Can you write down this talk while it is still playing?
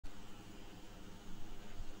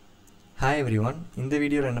Hi everyone, இந்த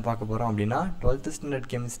வீடியோவில் என்ன பார்க்க போகிறோம் அப்படின்னா 12th standard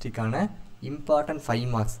கெமிஸ்ட்ரிக்கான இம்பார்ட்டன்ட் 5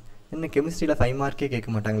 மார்க்ஸ். என்ன கெமிஸ்ட்ரியில் 5 மார்க்கே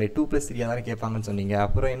கேட்க மாட்டாங்களே, 2+3 தானே கேட்பாங்கன்னு சொன்னீங்க.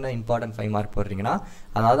 அப்புறம் என்ன இம்பார்ட்டன்ட் 5 மார்க் போடுறீங்கன்னா,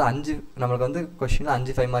 அதாவது நம்மளுக்கு வந்து கொஷினில்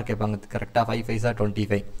 5 மார்க் கேட்பாங்க கரெக்டாக. 5 5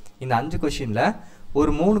 25. இந்த 5 கொஷினில்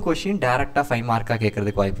ஒரு 3 கொஷின் டேரெக்டாக 5 மார்க்காக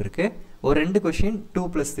கேட்குறதுக்கு வாய்ப்பு இருக்குது. ஒரு 2 கொஷின்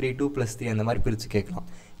 2+3 அந்த மாதிரி பிரித்து கேட்கலாம்.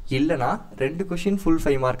 இல்லைனா 2 கொஷின் ஃபுல்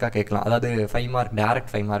 5 மார்க்காக கேட்கலாம், அதாவது 5 மார்க்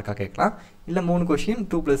டேரக்ட் 5 மார்க்காக கேட்கலாம். இல்லை 3 கொஷின்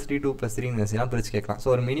 2+3 பிரித்து கேட்கலாம். ஸோ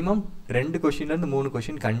ஒரு மினிமம் 2 கொஷின்லேருந்து 3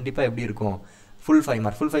 கொஷின் கண்டிப்பாக எப்படி இருக்கும், ஃபுல் 5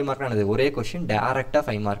 மார்க். ஃபுல் 5 மார்க்னானது ஒரே கொஷின் டேரெக்டாக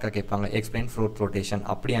 5 மார்க்காக கேட்பாங்க. எக்ஸ்பிளைன் ஃப்ளோட் ரொட்டேஷன்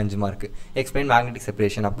அப்படி 5 மார்க்கு, எக்ஸ்பிளைன் மேக்னெட்டிக்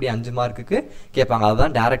செப்பரேஷன் அப்படி 5 மார்க்குக்கு கேட்பாங்க.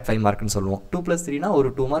 அதுதான் டேரக்ட் 5 மார்க்குன்னு சொல்லுவோம். 2+3னா ஒரு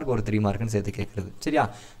 2 மார்க் ஒரு 3 மார்க்குன்னு சேர்த்து கேட்குறது, சரியா?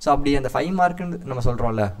 ஸோ அப்படி அந்த 5 மார்க்குன்னு நம்ம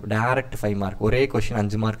சொல்கிறோம்ல, டேரக்ட் 5 மார்க் ஒரே கொஷின்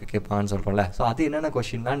 5 மார்க்கு கேட்பாங்கன்னு சொல்கிறோம்ல. ஸோ அது என்னென்ன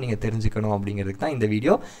கொஷின்னா நீங்கள் தெரிஞ்சுக்கணும் அப்படிங்கிறதுக்கு தான் இந்த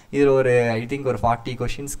வீடியோ. இதில் ஒரு ஐ திங்க் ஒரு 40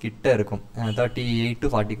 கொஷின்ஸ் கிட்ட இருக்கும், 38 to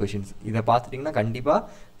 40 கொஷின்ஸ். இதை பார்த்துட்டிங்கன்னா கண்டிப்பாக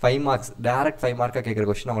 5 மார்க்ஸ் டேரக்ட் 5 மார்க்காக கேட்குற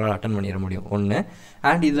கொஷின் அவங்களால் அட்டன் பண்ணிட முடியும் ஒன்று.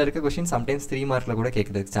 அண்ட் இதில் இருக்க கொஷின் சம்டைம்ஸ் 3 மார்க்கில் கூட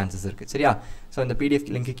கேட்குறதுக்கு சான்சஸ் இருக்குது, சரியா? ஸோ இந்த பிடிஎஃப்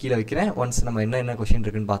லிங்க் கீழே வைக்கிறேன். ஒன்ஸ் நம்ம என்ன கொஷின்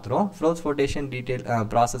இருக்குன்னு பார்த்துருவோம். Flows flotation detail,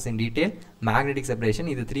 process in detail, magnetic separation,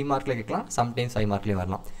 இது 3 மார்க்கில் கேட்கலாம், சம்டைம்ஸ் 5 மார்க்லேயும்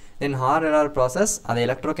வரலாம். தென் HRLR ப்ராசஸ், அது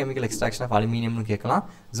எலக்ட்ரோகெமிக்கல் எக்ஸ்ட்ராக்ஷன் ஆஃப் அலுமினியம்னு கேட்கலாம்.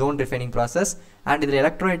 ஜோன் ரிஃபைனிங் ப்ராசஸ் அண்ட் இதில்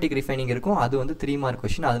எலக்ட்ரோலைட்டிக் ரிஃபைனிங் இருக்கும், அது வந்து 3 மார்க்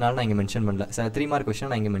கொஷின். அதனால நான் இங்கே மென்ஷன் பண்ணல. சில 3 மார்க் கொஷின்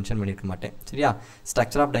நான் இங்கே மென்ஷன் பண்ணியிருக்க மாட்டேன், சரியா?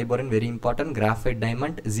 Structure of diborane very important. Graphite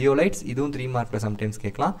diamond, zeolites, இதுவும் 3 மார்க்கில் சம்டைம்ஸ்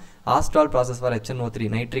கேட்கலாம். Astral process for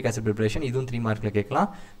HNO3 nitric acid preparation, இதுவும் 3 மார்க்கில் கேட்கலாம்.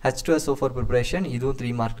 H2SO4 ப்ரிப்பரேஷன், இதுவும்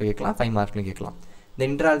 3 மார்க்கில் கேட்கலாம், 5 மார்க்கில் கேட்கலாம். The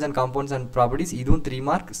interalgen compounds and properties, இதுவும் 3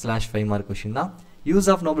 மார்க்/5 மார்க் கொஷின் தான். யூஸ்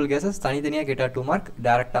ஆஃப் நோபல் கேசஸ் தனித்தனியாக கேட்டால் 2 மார்க்,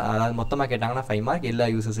 டேரெக்டாக அதாவது மொத்தமாக கேட்டாங்கன்னா 5 மார்க், எல்லா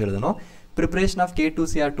யூசஸ் எழுதணும். Preparation of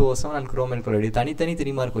K2Cr2O7 and chromyl chloride தனித்தனி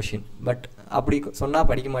 3 மார்க் கொஷின். பட் அப்படி சொன்னால்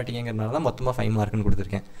படிக்க மாட்டீங்கிறதுனால தான் மொத்தமாக 5 மார்க்னு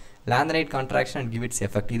கொடுத்துருக்கேன். Lanthanide contraction and give it's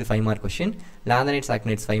effect, இது 5 mark question. Lanthanide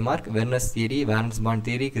ஆக்னைட்ஸ் 5 mark. Werner's theory, valence bond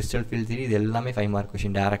theory, crystal field theory, இது எல்லாமே 5 மார்க்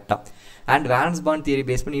கொஷின் டேரெக்டாக. And valence bond theory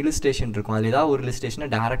base பண்ணி இலுஸ்ட்ரேஷன் இருக்கும், அதில் ஏதாவது ஒரு இலுஸ்ட்ரேஷனை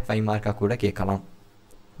டேரக்ட் 5 மார்க்காக கூட கேட்கலாம்.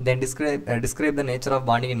 Then describe the nature of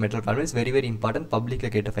bonding in metal polymers, very important, publicly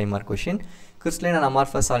கேட்ட 5 mark question. Crystalline and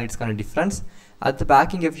amorphous solids கான difference. அடுத்து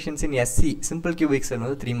பேக்கிங் எஃபிஷியன்சி இன் SC சிம்பிள் கியூபிக் செல்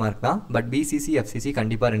வந்து 3 மார்க் தான். பட் BCC FCC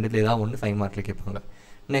கண்டிப்பாக ரெண்டுத்தில் ஏதாவது ஒன்று 5 மார்க்கில் கேட்பாங்க.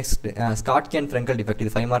 Next Schottky and Frenkel defect,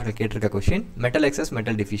 இது 5 மார்க்கில் கேட்டிருக்க question. Metal excess,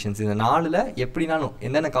 metal deficiency, இந்த 4ல் எப்படினாலும்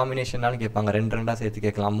எந்தெந்த காம்பினேஷன்னாலும் கேட்பாங்க. 2 சேர்த்து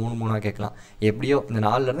கேட்கலாம், 3 கேட்கலாம், எப்படியோ இந்த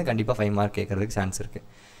 4லேருந்து கண்டிப்பாக 5 மார்க் கேட்கறதுக்கு சான்ஸ் இருக்குது.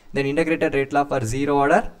 தென் integrated rate law for 0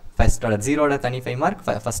 order, first order, 0 order தனி 5 மார்க்,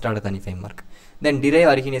 ஃபர்ஸ்ட் ஆர்டர் தனி 5 மார்க். தென் டிரைவ்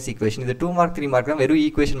அரிஹினியஸ் ஈக்குவேஷன், இது 2 மார்க் 3 மார்க் தான், வெறும்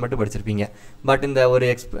ஈக்குவேஷன் மட்டும் படிச்சிருப்பீங்க. பட் இந்த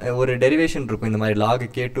ஒரு டெரிவேஷன் இருக்கும் இந்த மாதிரி, log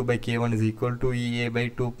K2/K1 is equal to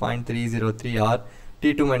EA/2.303 R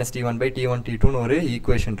T2 minus T1/T1 T2ன்னு ஒரு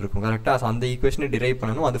ஈக்குவேஷன் இருக்கும், கரெக்டாக? ஸோ அந்த ஈக்குவேஷனை டிரைவ்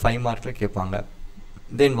பண்ணணும், அது 5 மார்க்கில் கேட்பாங்க.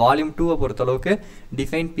 தென் வால்யூம் 2 பொறுத்தளவுக்கு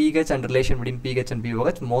define pH and relation between pH and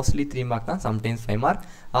pOH, mostly 3 mark தான், சம்டைம்ஸ் 5 மார்க்.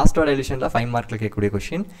 ஆஸ்ட்ரோ டைலூஷனில் 5 மார்க்கில் கேட்கக்கூடிய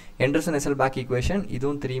கொஷின். எண்டர்சன் எசல்பேக் ஈக்குவேஷன்,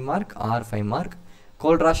 இதுவும் 3 mark R 5 mark.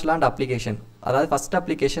 கோல்ட்ராஷ்லா and application, அதாவது ஃபஸ்ட்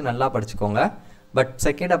அப்ளிகேஷன் நல்லா படிச்சுக்கோங்க, but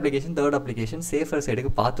second application third application safer சைடுக்கு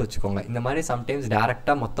பார்த்து வச்சுக்கோங்க. இந்த மாதிரி சம்டைம்ஸ்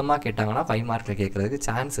டேரெக்டாக மொத்தமாக கேட்டாங்கன்னா 5 மார்க்கில் கேட்குறதுக்கு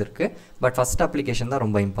சான்ஸ் இருக்குது. பட் ஃபஸ்ட் அப்ளிகேஷன் தான்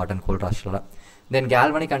ரொம்ப important கோல்ட்ராஷ்லில். Then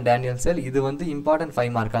galvanic and Daniel செல், இது வந்து இம்பார்ட்டன்ட்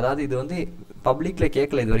 5 மார்க். அதாவது இது வந்து பப்ளிக்கில்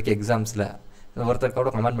கேட்கல இது வரைக்கும் எக்ஸாம்ஸில். ஒருத்தர் கூட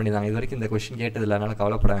கமெண்ட் பண்ணியிருந்தாங்க, இது வரைக்கும் இந்த கொஸ்டின் கேட்டதில்லை, அதனால்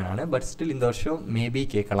கவலைப்பட வேணான்னு. பட் ஸ்டில் இந்த வருஷம் மேபி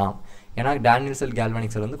கேட்கலாம், ஏன்னா டேனியல் செல்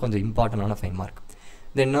கேல்வனிக் செல் வந்து கொஞ்சம் இம்பார்ட்டண்டான 5 மார்க்.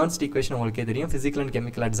 தென் நர்ன்ஸ்ட் ஈக்குவேஷன் உங்களுக்கே தெரியும். Physical and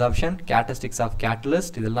chemical absorption, characteristics of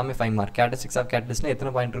catalyst, இது எல்லாமே 5 மார்க். கேரக்டரிஸ்டிக்ஸ் ஆஃப் கேட்டலிஸ்ட்னா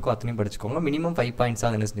எத்தனை பாயிண்ட் இருக்கோ அத்தனையும் படிச்சுக்கோங்க, மினிமம் 5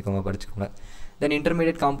 பாயிண்ட்ஸாக என்ன செஞ்சுக்கோங்க, படிச்சுக்கோங்க. தென்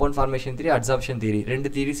intermediate compound formation theory, absorption theory,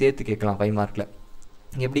 2 theory சேர்த்து கேட்கலாம் 5 மார்க்கில்.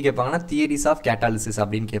 எப்படி கேட்பாங்கன்னா தியரிஸ் ஆஃப் கேட்டாலிசிஸ்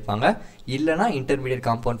அப்படின்னு கேட்பாங்க, இல்லைனா intermediate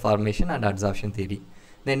compound formation and absorption theory.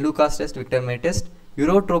 Then Lucas test, Victor May test,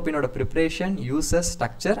 யூரோட்ரோபினோட preparation, uses,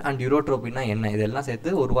 structure and யூரோட்ரோபின்னா என்ன, இதெல்லாம்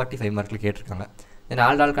சேர்த்து ஒரு வாட்டி 5 மார்க்கில் கேட்டிருக்காங்க. தென்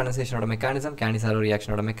aldol கண்டன்சேஷனோட mechanism, Cannizzaro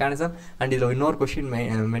ரியாக்ஷனோட mechanism, and இதில் இன்னொரு கொஷின்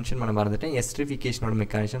மென்ஷன் பண்ண மறந்துட்டேன், எஸ்ட்ரிஃபிகேஷனோட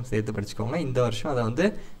மெக்கானிசம் சேர்த்து படிச்சுக்கோங்க. இந்த வருஷம் அதை வந்து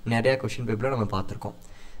நிறையா கொஷின் பேப்பரில் நம்ம பார்த்துருக்கோம்.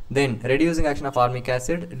 Then reducing action of formic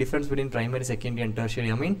acid, difference between primary, secondary and tertiary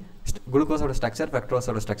amine, glucose structure, fructose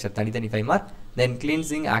structure தனித்தனி 5 mark. Then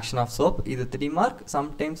cleansing action of soap, இது 3 மார்க்,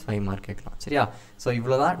 சம்டைம்ஸ் 5 மார்க் கேட்கலாம், சரியா? ஸோ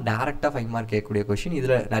இவ்வளோ தான் டேரெக்டாக 5 மார்க் கேட்கக்கூடிய கொஷின்.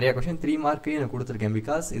 இதில் நிறையா கொஷின் 3 மார்க்கையும் எனக்கு கொடுத்துருக்கேன்,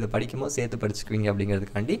 பிகாஸ் இதை படிக்கும்போது சேர்த்து படிச்சுக்குவீங்க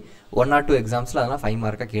அப்படிங்கிறதுக்காண்டி. 1 or 2 எக்ஸாம்ஸில் அதெல்லாம் 5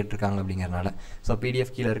 மார்க்காக கேட்டிருக்காங்க அப்படிங்கிறனால. ஸோ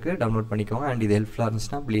PDF கீழே இருக்குது, டவுன்லோட் பண்ணிக்கோங்க. அண்ட் இது ஹெல்ப்ஃபுல்லாக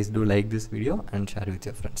இருந்துச்சுன்னா please do like this video and share with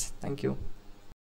your friends. Thank you.